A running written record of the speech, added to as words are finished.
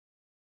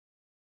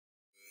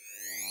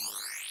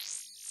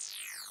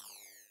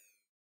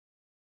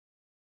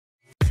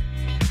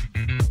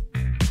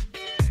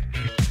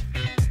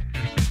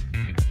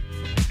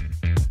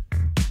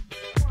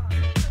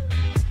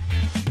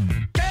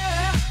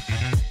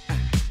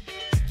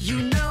You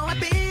know I've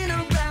been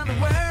around the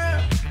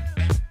world.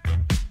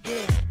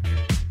 Yeah,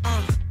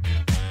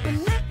 but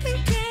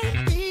nothing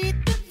can beat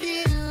the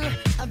feel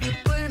of you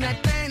putting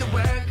that thing to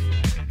work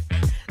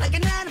like a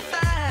 9 to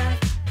 5.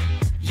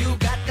 You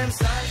got them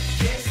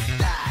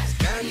sun-kissed eyes,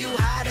 girl, you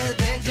hotter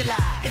than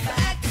July. If I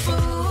act a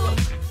fool,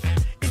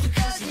 it's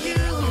because of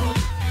you.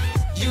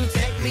 You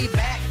take me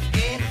back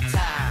in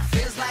time,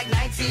 feels like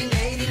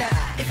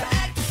 1989. If I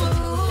act a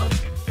fool,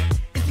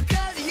 it's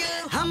because of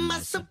you. How am I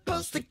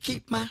supposed to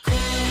keep my cool?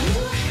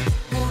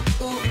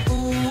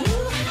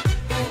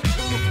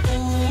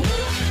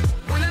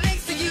 When I'm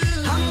next to you,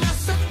 how am I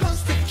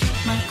supposed to keep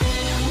my cool?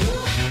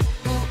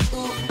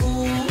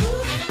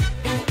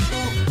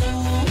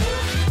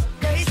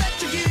 Girl, it's up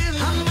to you.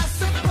 How am I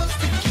supposed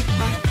to keep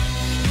my cool?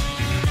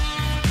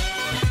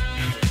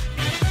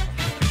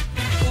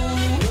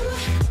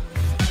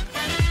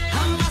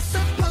 How am I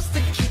supposed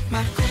to keep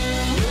my cool?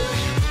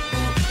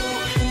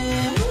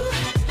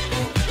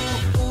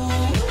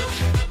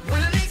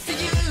 When I'm next to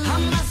you, how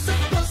am I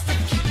supposed to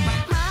keep my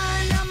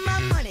mind on my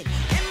money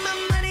and my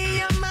money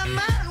on my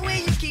mind? When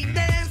you keep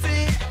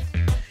dancing,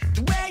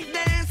 the way you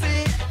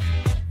dancing,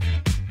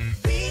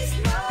 beast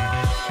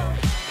mode.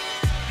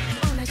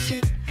 On that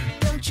shit,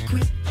 don't you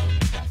quit.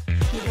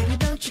 Yeah, baby,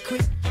 don't you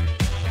quit.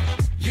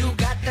 You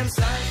got them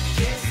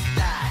sun-kissed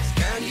eyes,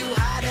 girl, you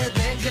hotter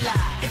than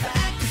July. If I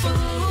act a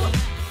fool,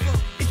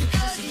 it's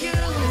because of you.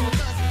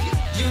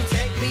 You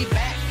take me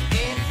back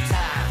in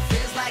time,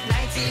 feels like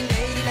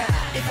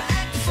 1989. If I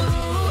act a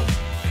fool,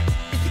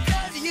 it's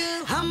because of you.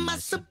 How am I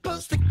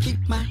supposed to keep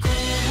my cool?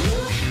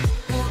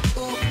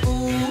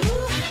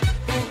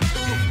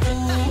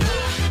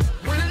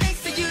 When I'm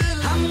next to you,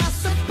 how am I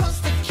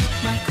supposed to keep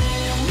my cool?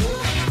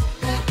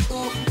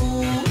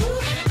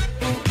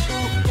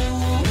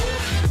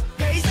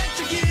 Girl, it's up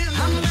to you.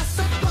 How am I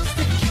supposed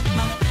to keep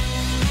my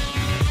cool?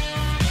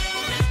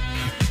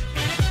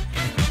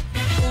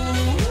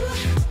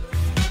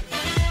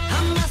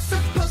 How am I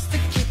supposed to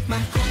keep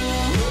my cool?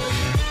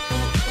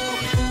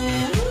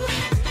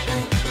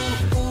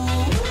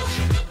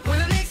 When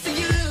I'm next to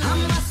you, how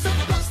am I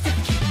supposed to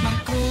keep my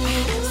cool?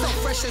 So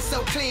fresh and so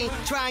clean,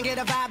 try and get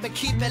a vibe but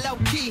keep it low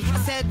key. I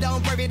said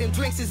don't worry, them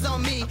drinks is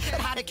on me.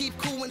 How to keep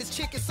cool when this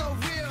chick is so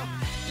real.